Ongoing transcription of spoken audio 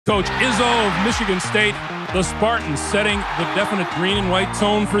Coach Izzo of Michigan State, the Spartans setting the definite green and white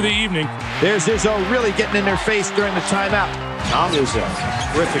tone for the evening. There's Izzo really getting in their face during the timeout. Tom Izzo,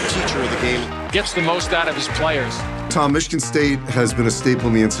 terrific teacher of the game, gets the most out of his players. Tom, Michigan State has been a staple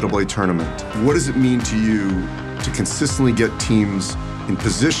in the NCAA tournament. What does it mean to you to consistently get teams in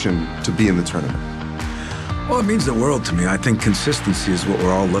position to be in the tournament? Well, it means the world to me. I think consistency is what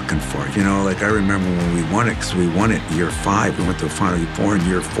we're all looking for. You know, like I remember when we won it, because we won it year 5. We went to a Final Four in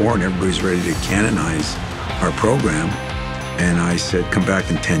year 4, and everybody's ready to canonize our program. And I said, come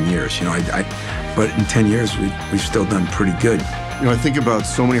back in 10 years. You know, but in 10 years, we've still done pretty good. You know, I think about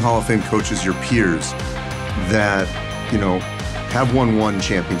so many Hall of Fame coaches, your peers, that, you know, have won one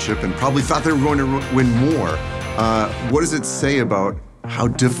championship and probably thought they were going to win more. What does it say about how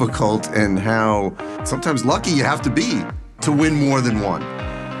difficult and how sometimes lucky you have to be to win more than one?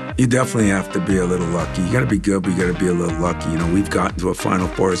 You definitely have to be a little lucky. You got to be good, but you got to be a little lucky. You know, we've gotten to a Final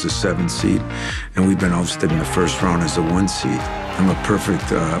Four as a 7 seed, and we've been ousted in the first round as a 1 seed. I'm a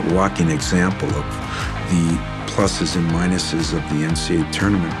perfect walking example of the pluses and minuses of the NCAA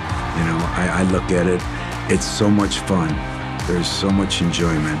tournament. You know, I look at it, it's so much fun. There's so much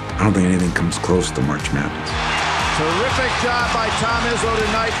enjoyment. I don't think anything comes close to March Madness. Terrific job by Tom Izzo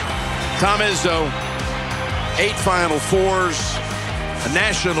tonight. Tom Izzo, 8 Final Fours, a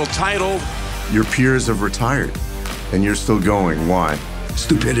national title. Your peers have retired, and you're still going. Why?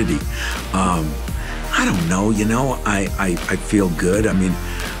 Stupidity. I don't know. You know, I feel good. I mean,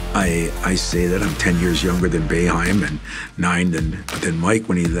 I say that I'm 10 years younger than Boeheim and 9 than Mike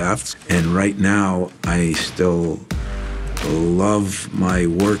when he left. And right now, I still love my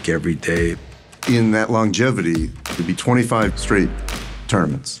work every day. In that longevity, it'd be 25 straight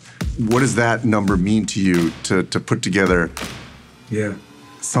tournaments. What does that number mean to you to put together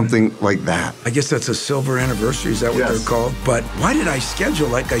something like that? I guess that's a silver anniversary, is that what they're called? But why did I schedule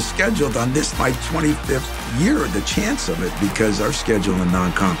like I scheduled on this, my 25th year, the chance of it? Because our schedule in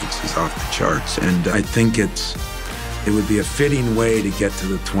non-conference is off the charts. And I think it would be a fitting way to get to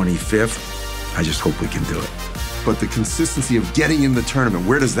the 25th. I just hope we can do it. But the consistency of getting in the tournament,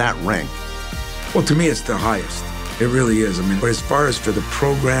 where does that rank? Well, to me, it's the highest. It really is. I mean, but as far as for the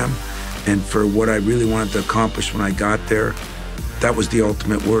program and for what I really wanted to accomplish when I got there, that was the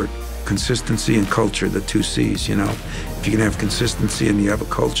ultimate word. Consistency and culture, the 2 C's, you know. If you can have consistency and you have a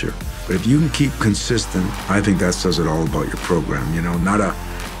culture. But if you can keep consistent, I think that says it all about your program, you know. Not a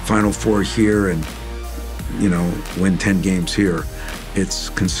Final Four here and, you know, win 10 games here. It's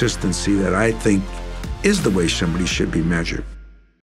consistency that I think is the way somebody should be measured.